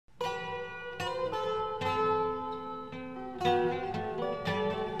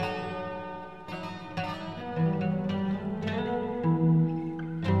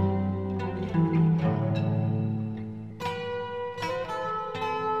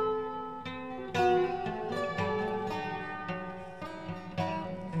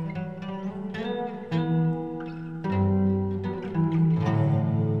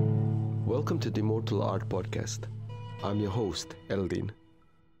to the Immortal Art Podcast. I'm your host, Eldin.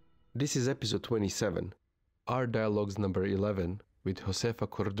 This is episode 27, Art Dialogues number 11 with Josefa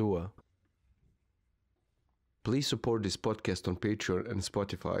Cordua. Please support this podcast on Patreon and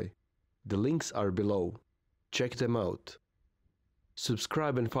Spotify. The links are below. Check them out.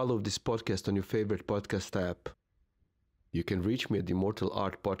 Subscribe and follow this podcast on your favorite podcast app. You can reach me at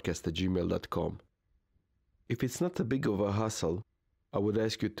theimmortalartpodcast@gmail.com. If it's not a big of a hassle, I would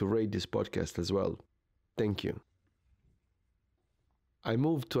ask you to rate this podcast as well. Thank you. I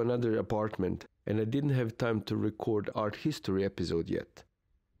moved to another apartment and I didn't have time to record art history episode yet.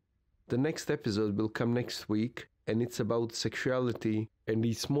 The next episode will come next week and it's about sexuality and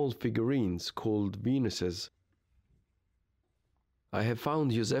these small figurines called Venuses. I have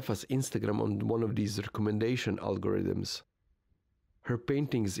found Josefa's Instagram on one of these recommendation algorithms. Her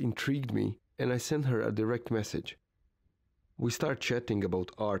paintings intrigued me and I sent her a direct message. We start chatting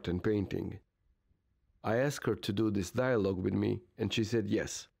about art and painting. I asked her to do this dialogue with me and she said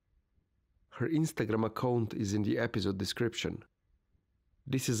yes. Her Instagram account is in the episode description.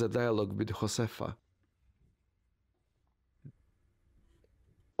 This is a dialogue with Josefa.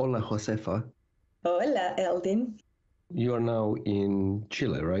 Hola, Josefa. Hola, Eldin. You are now in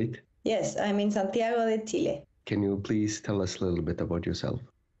Chile, right? Yes, I'm in Santiago de Chile. Can you please tell us a little bit about yourself?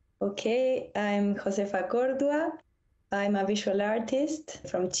 Okay, I'm Josefa Cordua. I'm a visual artist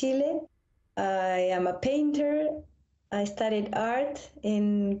from Chile. I am a painter. I studied art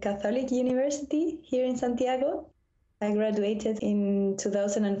in Catholic University here in Santiago. I graduated in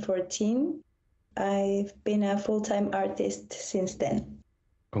 2014. I've been a full-time artist since then.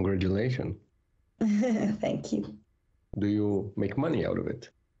 Congratulations. Thank you. Do you make money out of it?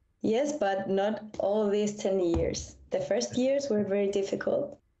 Yes, but not all these 10 years. The first years were very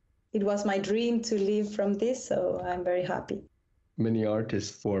difficult. It was my dream to live from this, so I'm very happy. Many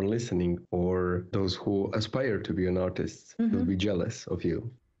artists who are listening or those who aspire to be an artist will be jealous of you.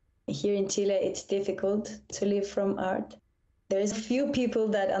 Here in Chile, it's difficult to live from art. There's few people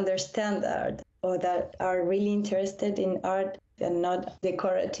that understand art or that are really interested in art and not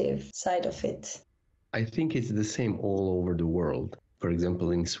decorative side of it. I think it's the same all over the world. For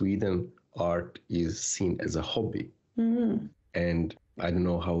example, in Sweden, art is seen as a hobby. And I don't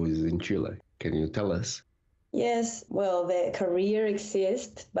know how it is in Chile. Can you tell us? Yes, well, the career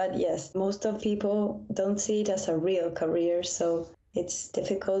exists, but yes, most of people don't see it as a real career. So it's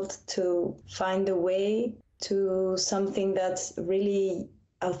difficult to find a way to something that's really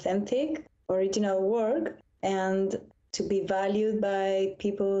authentic, original work, and to be valued by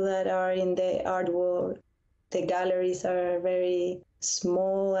people that are in the art world. The galleries are very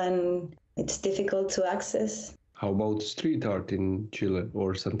small and it's difficult to access. How about street art in Chile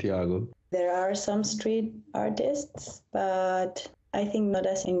or Santiago? There are some street artists, but I think not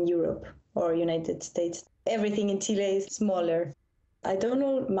as in Europe or United States. Everything in Chile is smaller. I don't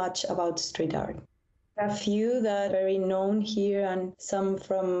know much about street art. A few that are very known here and some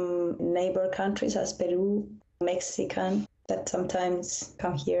from neighbor countries as Peru, Mexican, that sometimes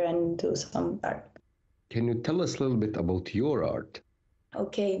come here and do some art. Can you tell us a little bit about your art?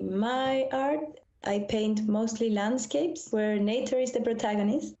 Okay, my art, I paint mostly landscapes where nature is the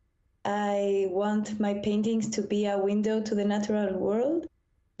protagonist. I want my paintings to be a window to the natural world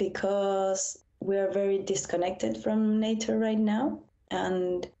because we are very disconnected from nature right now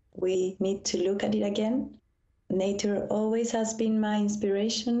and we need to look at it again. Nature always has been my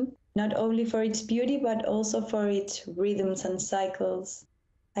inspiration, not only for its beauty, but also for its rhythms and cycles.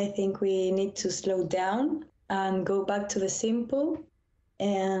 I think we need to slow down and go back to the simple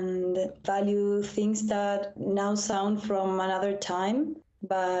and value things that now sound from another time.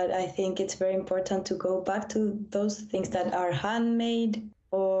 But I think it's very important to go back to those things that are handmade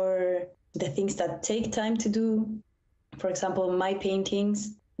or the things that take time to do. For example, my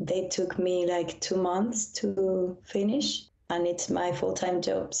paintings, they took me like 2 months to finish and it's my full-time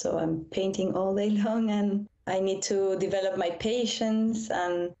job. So I'm painting all day long and I need to develop my patience,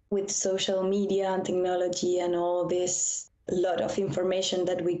 and with social media and technology and all this, a lot of information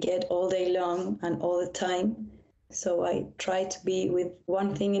that we get all day long and all the time. So I try to be with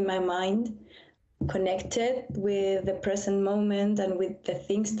one thing in my mind, connected with the present moment and with the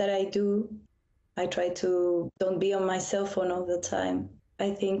things that I do. I try to don't be on my cell phone all the time.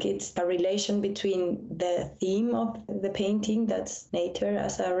 I think it's a relation between the theme of the painting, that's nature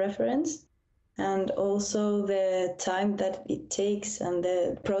as a reference, and also the time that it takes and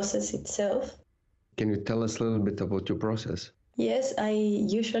the process itself. Can you tell us a little bit about your process? Yes, I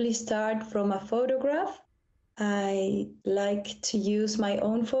usually start from a photograph I like to use my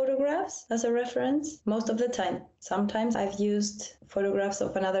own photographs as a reference most of the time. Sometimes I've used photographs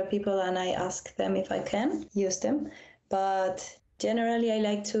of other people and I ask them if I can use them. But generally, I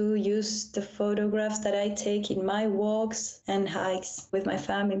like to use the photographs that I take in my walks and hikes with my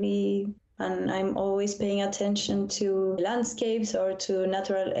family. And I'm always paying attention to landscapes or to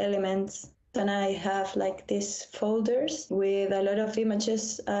natural elements. And I have like these folders with a lot of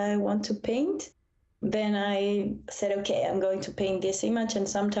images I want to paint. Then I said, okay, I'm going to paint this image. And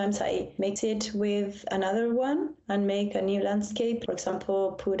sometimes I mix it with another one and make a new landscape. For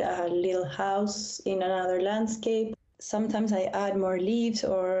example, put a little house in another landscape. Sometimes I add more leaves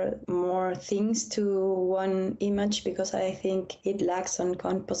or more things to one image because I think it lacks on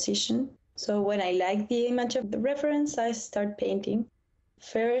composition. So when I like the image of the reference, I start painting.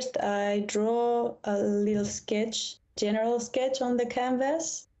 First, I draw a little sketch, general sketch on the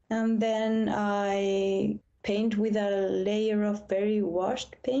canvas, and then I paint with a layer of very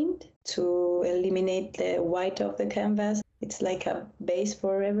washed paint to eliminate the white of the canvas. It's like a base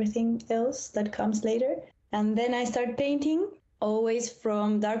for everything else that comes later. And then I start painting, always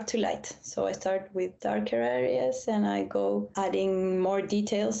from dark to light. So I start with darker areas and I go adding more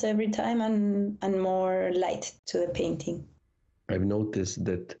details every time and more light to the painting. I've noticed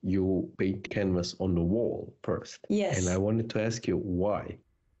that you paint canvas on the wall first. Yes. And I wanted to ask you why.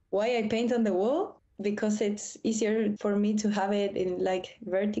 Why I paint on the wall? Because it's easier for me to have it in like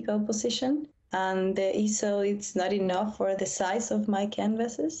vertical position. And the easel, it's not enough for the size of my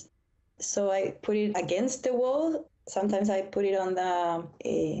canvases. So I put it against the wall. Sometimes I put it on the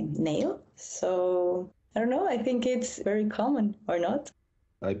nail. So I don't know, I think it's very common, or not?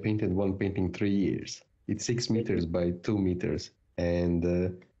 I painted one painting 3 years. It's 6 meters by 2 meters.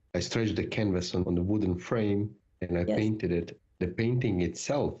 And I stretched the canvas on the wooden frame and I painted it. The painting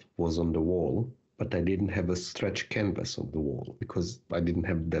itself was on the wall, but I didn't have a stretch canvas on the wall because I didn't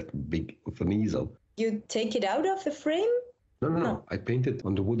have that big of an easel. You take it out of the frame? No. I painted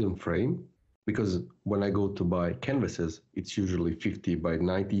on the wooden frame because when I go to buy canvases, it's usually 50 by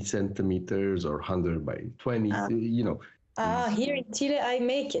 90 centimeters or 100 by 20, Here in Chile, I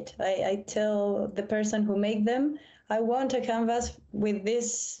make it. I tell the person who make them, I want a canvas with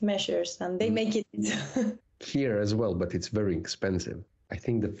these measures, and they make it. Here as well, but it's very expensive. I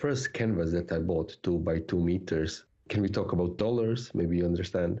think the first canvas that I bought, 2 by 2 meters, can we talk about dollars? Maybe you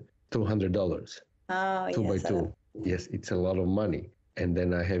understand. $200. 2 by 2. Yes, it's a lot of money. And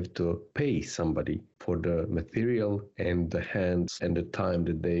then I have to pay somebody for the material and the hands and the time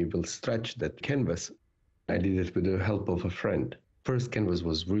that they will stretch that canvas. I did it with the help of a friend. First canvas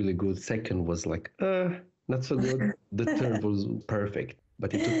was really good. Second was like, not so good. The third was perfect.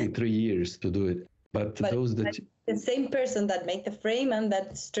 But it took me 3 years to do it. But those that... The same person that make the frame and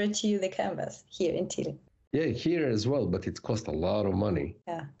that stretch you the canvas here in Chile. Yeah, here as well, but it cost a lot of money.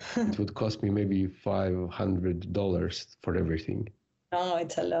 Yeah. It would cost me maybe $500 for everything. Oh,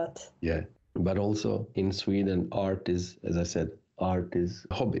 it's a lot. Yeah. But also in Sweden, art is, as I said, art is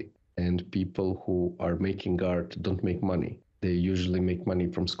a hobby. And people who are making art don't make money. They usually make money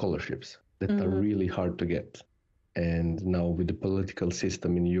from scholarships that are really hard to get. And now with the political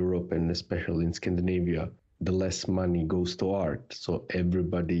system in Europe and especially in Scandinavia, the less money goes to art. So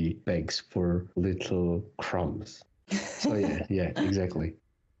everybody begs for little crumbs. So yeah, exactly.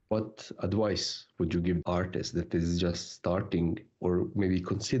 What advice would you give artists that is just starting or maybe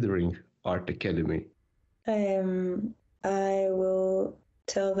considering art academy? I will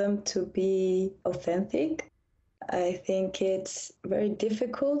tell them to be authentic. I think it's very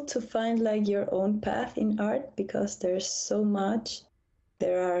difficult to find like your own path in art because there's so much.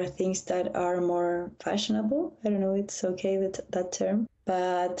 There are things that are more fashionable. I don't know, it's okay with that term.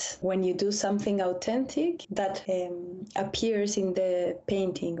 But when you do something authentic, that appears in the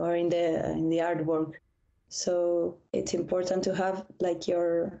painting or in the artwork. So it's important to have like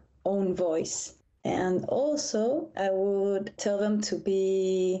your own voice. And also, I would tell them to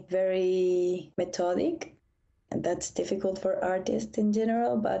be very methodic. And that's difficult for artists in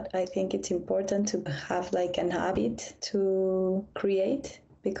general, but I think it's important to have like an habit to create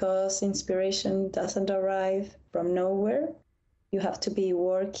because inspiration doesn't arrive from nowhere. You have to be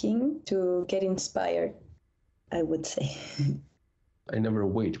working to get inspired, I would say. I never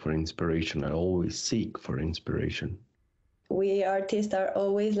wait for inspiration. I always seek for inspiration. We artists are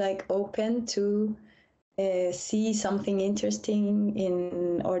always like open to see something interesting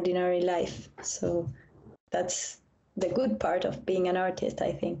in ordinary life. So that's the good part of being an artist,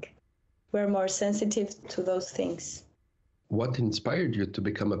 I think. We're more sensitive to those things. What inspired you to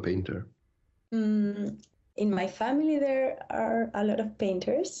become a painter? In my family, there are a lot of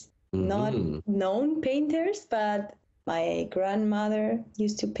painters. Not known painters, but my grandmother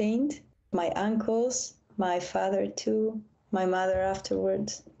used to paint, my uncles, my father too, my mother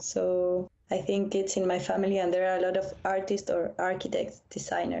afterwards. So I think it's in my family, and there are a lot of artists or architects,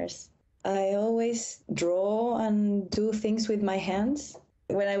 designers. I always draw and do things with my hands.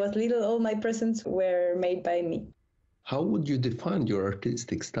 When I was little, all my presents were made by me. How would you define your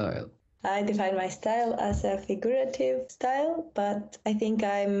artistic style? I define my style as a figurative style, but I think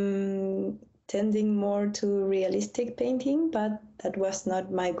I'm tending more to realistic painting, but that was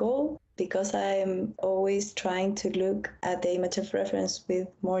not my goal because I'm always trying to look at the image of reference with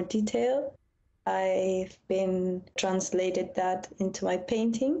more detail. I've been translated that into my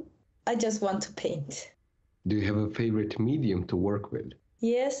painting. I just want to paint. Do you have a favorite medium to work with?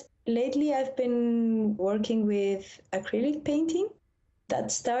 Yes, lately I've been working with acrylic painting.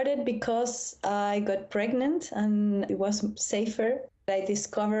 That started because I got pregnant and it was safer. I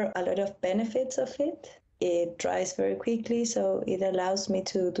discovered a lot of benefits of it. It dries very quickly, so it allows me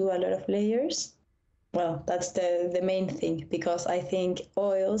to do a lot of layers. Well, that's the main thing because I think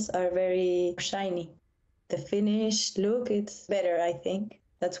oils are very shiny. The finished look, it's better, I think.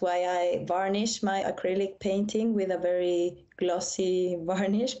 That's why I varnish my acrylic painting with a very glossy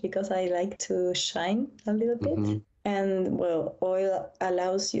varnish because I like to shine a little bit. And well, oil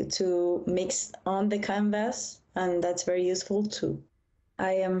allows you to mix on the canvas, and that's very useful too.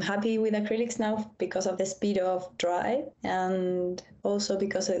 I am happy with acrylics now because of the speed of dry and also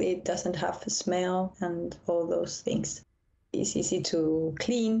because it doesn't have a smell and all those things. It's easy to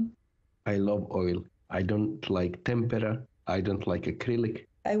clean. I love oil. I don't like tempera. I don't like acrylic.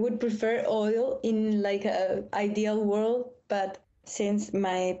 I would prefer oil in like an ideal world, but since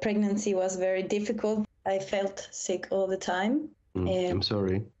my pregnancy was very difficult, I felt sick all the time. I'm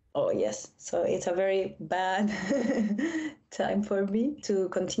sorry. Oh, yes. So it's a very bad time for me to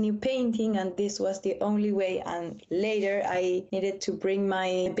continue painting, and this was the only way. And later I needed to bring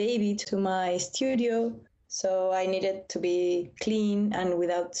my baby to my studio, so I needed to be clean and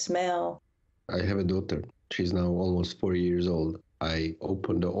without smell. I have a daughter. She's now almost 4 years old. I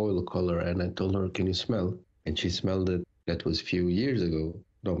opened the oil color and I told her, can you smell? And she smelled it. That was a few years ago.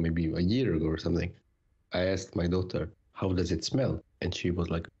 No, maybe a year ago or something. I asked my daughter, how does it smell? And she was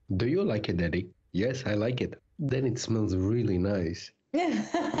like, do you like it, Daddy? Yes, I like it. Then it smells really nice.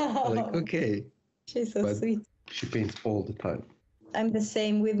 Like, okay. She's so sweet. She paints all the time. I'm the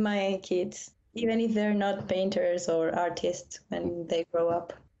same with my kids, even if they're not painters or artists when they grow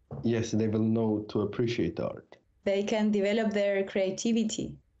up. Yes, they will know to appreciate art. They can develop their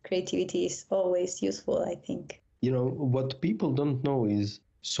creativity. Creativity is always useful, I think. You know, what people don't know is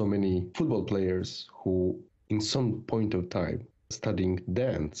so many football players who, in some point of time, studying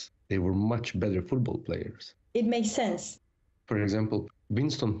dance, they were much better football players. It makes sense. For example,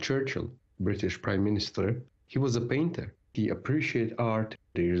 Winston Churchill, British Prime Minister, he was a painter. He appreciated art.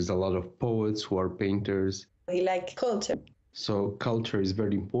 There's a lot of poets who are painters. He liked culture. So culture is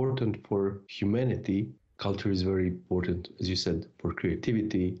very important for humanity. Culture is very important, as you said, for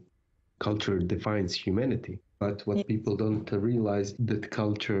creativity. Culture defines humanity. But what people don't realize that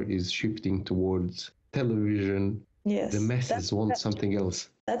culture is shifting towards television. Yes. The masses want something else.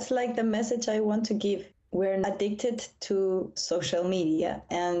 That's like the message I want to give. We're addicted to social media,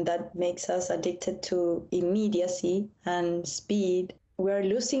 and that makes us addicted to immediacy and speed. We're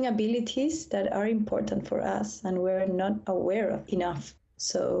losing abilities that are important for us, and we're not aware of enough.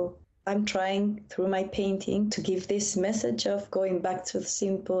 So I'm trying through my painting to give this message of going back to the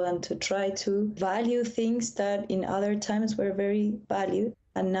simple and to try to value things that in other times were very valued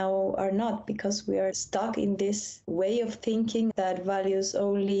and now are not, because we are stuck in this way of thinking that values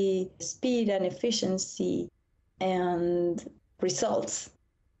only speed and efficiency and results.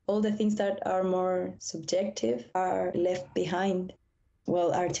 All the things that are more subjective are left behind.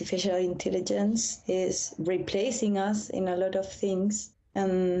 Well, artificial intelligence is replacing us in a lot of things,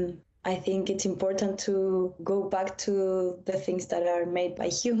 and I think it's important to go back to the things that are made by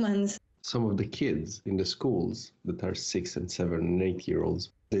humans. Some of the kids in the schools that are 6 and 7 and 8-year-olds,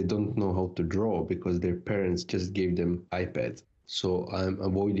 they don't know how to draw because their parents just gave them iPads. So I'm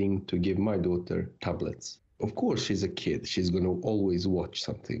avoiding to give my daughter tablets. Of course, she's a kid. She's going to always watch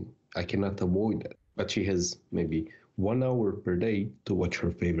something. I cannot avoid that. But she has maybe 1 hour per day to watch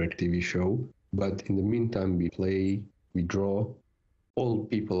her favorite TV show. But in the meantime, we play, we draw. All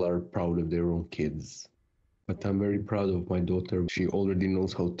people are proud of their own kids. But I'm very proud of my daughter. She already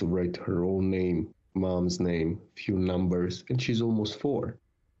knows how to write her own name, mom's name, few numbers, and she's almost 4.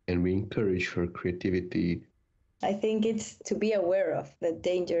 And we encourage her creativity. I think it's to be aware of the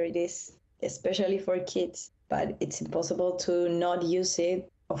danger it is, especially for kids. But it's impossible to not use it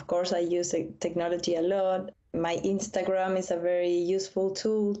Of course, I use technology a lot. My Instagram is a very useful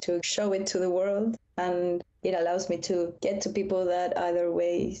tool to show it to the world, and it allows me to get to people that other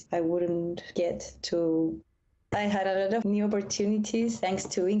ways I wouldn't get to. I had a lot of new opportunities thanks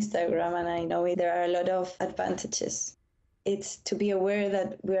to Instagram, and I know there are a lot of advantages. It's to be aware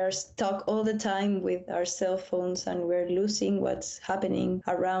that we are stuck all the time with our cell phones and we're losing what's happening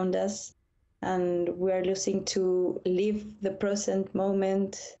around us, and we're losing to live the present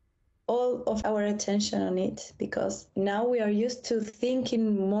moment, all of our attention on it, because now we are used to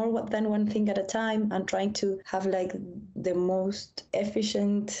thinking more than one thing at a time and trying to have like the most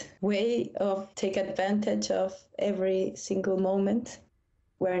efficient way of take advantage of every single moment.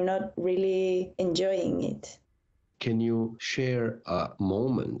 We're not really enjoying it. Can you share a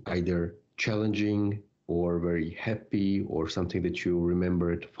moment, either challenging or very happy, or something that you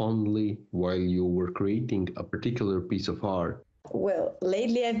remembered fondly while you were creating a particular piece of art? Well,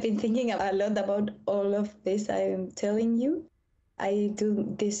 lately I've been thinking a lot about all of this I'm telling you. I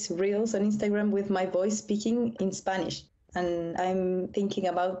do these reels on Instagram with my voice speaking in Spanish. And I'm thinking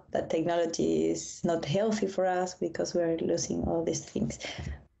about that technology is not healthy for us because we're losing all these things.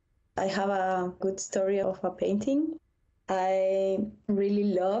 I have a good story of a painting. I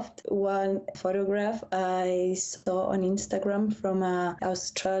really loved one photograph I saw on Instagram from an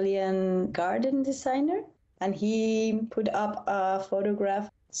Australian garden designer, and he put up a photograph.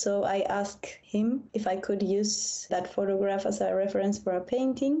 So I asked him if I could use that photograph as a reference for a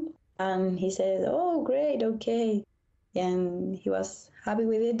painting, and he said, "Oh, great, okay." And he was happy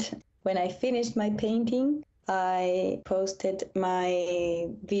with it. When I finished my painting, I posted my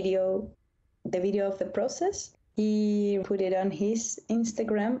video, the video of the process. He put it on his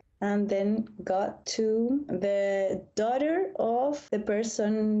Instagram and then got to the daughter of the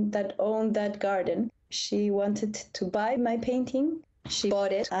person that owned that garden. She wanted to buy my painting. She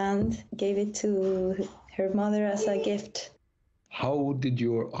bought it and gave it to her mother as a gift. How did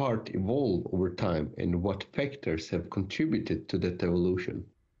your art evolve over time, and what factors have contributed to that evolution?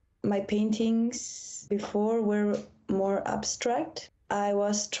 My paintings before were more abstract. I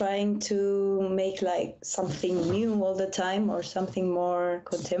was trying to make like something new all the time or something more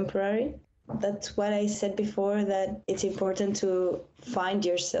contemporary. That's what I said before, that it's important to find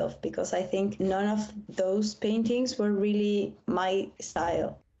yourself, because I think none of those paintings were really my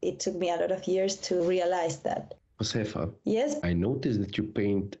style. It took me a lot of years to realize that. Josefa, Yes, I noticed that you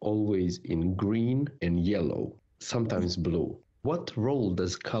paint always in green and yellow, sometimes blue. What role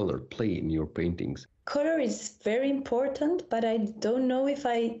does color play in your paintings? color is very important, but I don't know if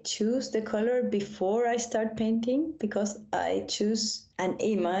I choose the color before I start painting, because I choose an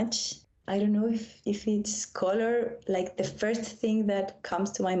image. I don't know if it's color like the first thing that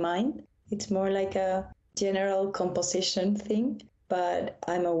comes to my mind. It's more like a general composition thing, but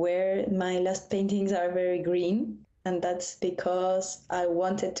I'm aware my last paintings are very green, and that's because I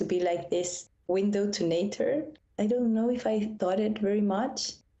wanted to be like this window to nature. I don't know if I thought it very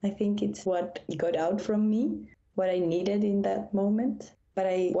much. I think it's what got out from me, what I needed in that moment. But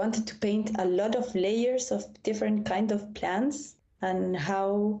I wanted to paint a lot of layers of different kind of plants, and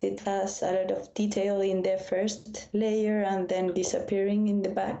how it has a lot of detail in the first layer and then disappearing in the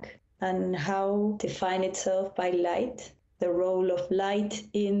back, and how define itself by light, the role of light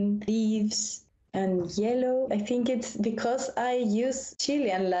in leaves. And yellow, I think it's because I use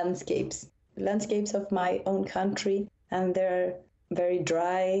Chilean landscapes of my own country, and there are very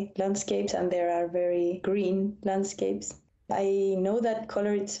dry landscapes and there are very green landscapes. I know that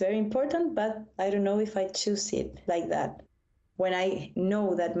color is very important, but I don't know if I choose it like that. When I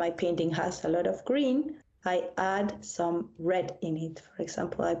know that my painting has a lot of green, I add some red in it. For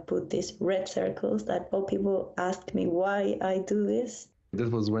example, I put these red circles that all people ask me why I do this.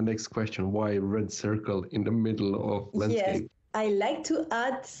 That was my next question. Why red circle in the middle of landscape? Yes. I like to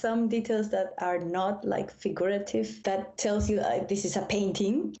add some details that are not like figurative, that tells you this is a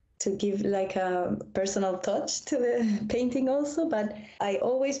painting, to give like a personal touch to the painting also. But I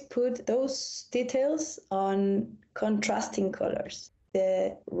always put those details on contrasting colors.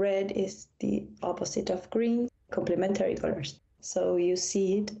 The red is the opposite of green, complementary colors. So you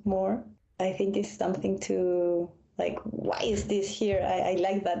see it more. I think it's something to like, why is this here? I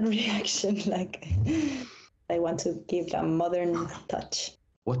like that reaction. Like, I want to give a modern touch.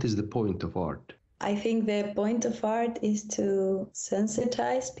 What is the point of art? I think the point of art is to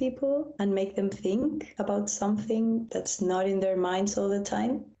sensitize people and make them think about something that's not in their minds all the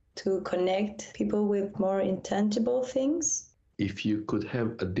time, to connect people with more intangible things. If you could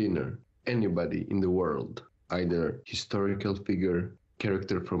have a dinner, anybody in the world, either historical figure,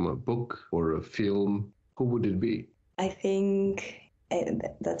 character from a book or a film, who would it be? I think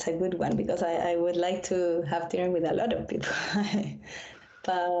That's a good one because I would like to have dinner with a lot of people.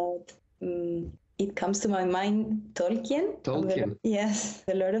 But it comes to my mind Tolkien. Tolkien. Yes,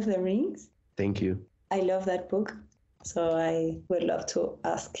 The Lord of the Rings. Thank you. I love that book, so I would love to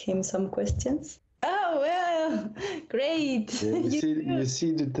ask him some questions. Oh, well, great. Yeah, you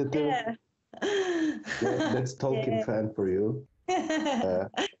see the tattoo? Yeah. That's Tolkien fan for you.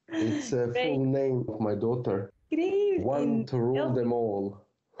 It's a Great. full name of my daughter. Great. One to rule them all.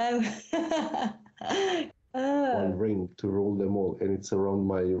 One ring to rule them all, and it's around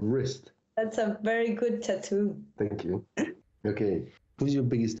my wrist. That's a very good tattoo. Thank you. Okay, who's your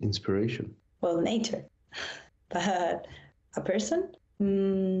biggest inspiration? Well, nature. But a person?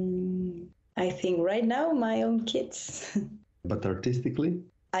 I think right now my own kids. But artistically?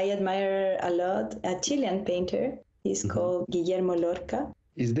 I admire a lot a Chilean painter. He's called Guillermo Lorca.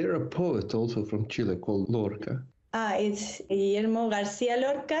 Is there a poet also from Chile called Lorca? It's Guillermo Garcia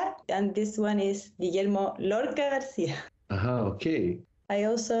Lorca, and this one is Guillermo Lorca Garcia. Aha, okay. I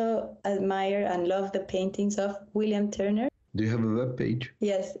also admire and love the paintings of William Turner. Do you have a web page?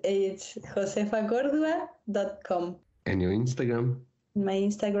 Yes, it's josefacordua.com. And your Instagram? My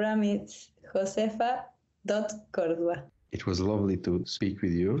Instagram is josefa.cordua. It was lovely to speak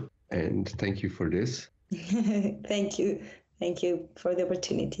with you, and thank you for this. Thank you. Thank you for the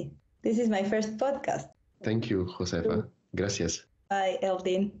opportunity. This is my first podcast. Thank you, Josefa. Gracias. Bye,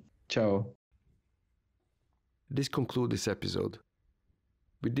 Eldin. Ciao. This concludes this episode.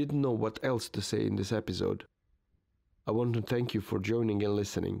 We didn't know what else to say in this episode. I want to thank you for joining and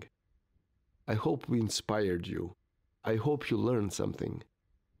listening. I hope we inspired you. I hope you learned something.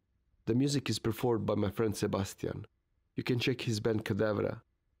 The music is performed by my friend Sebastian. You can check his band Khadavra.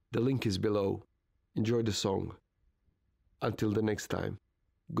 The link is below. Enjoy the song. Until the next time,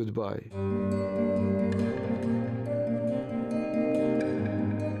 goodbye.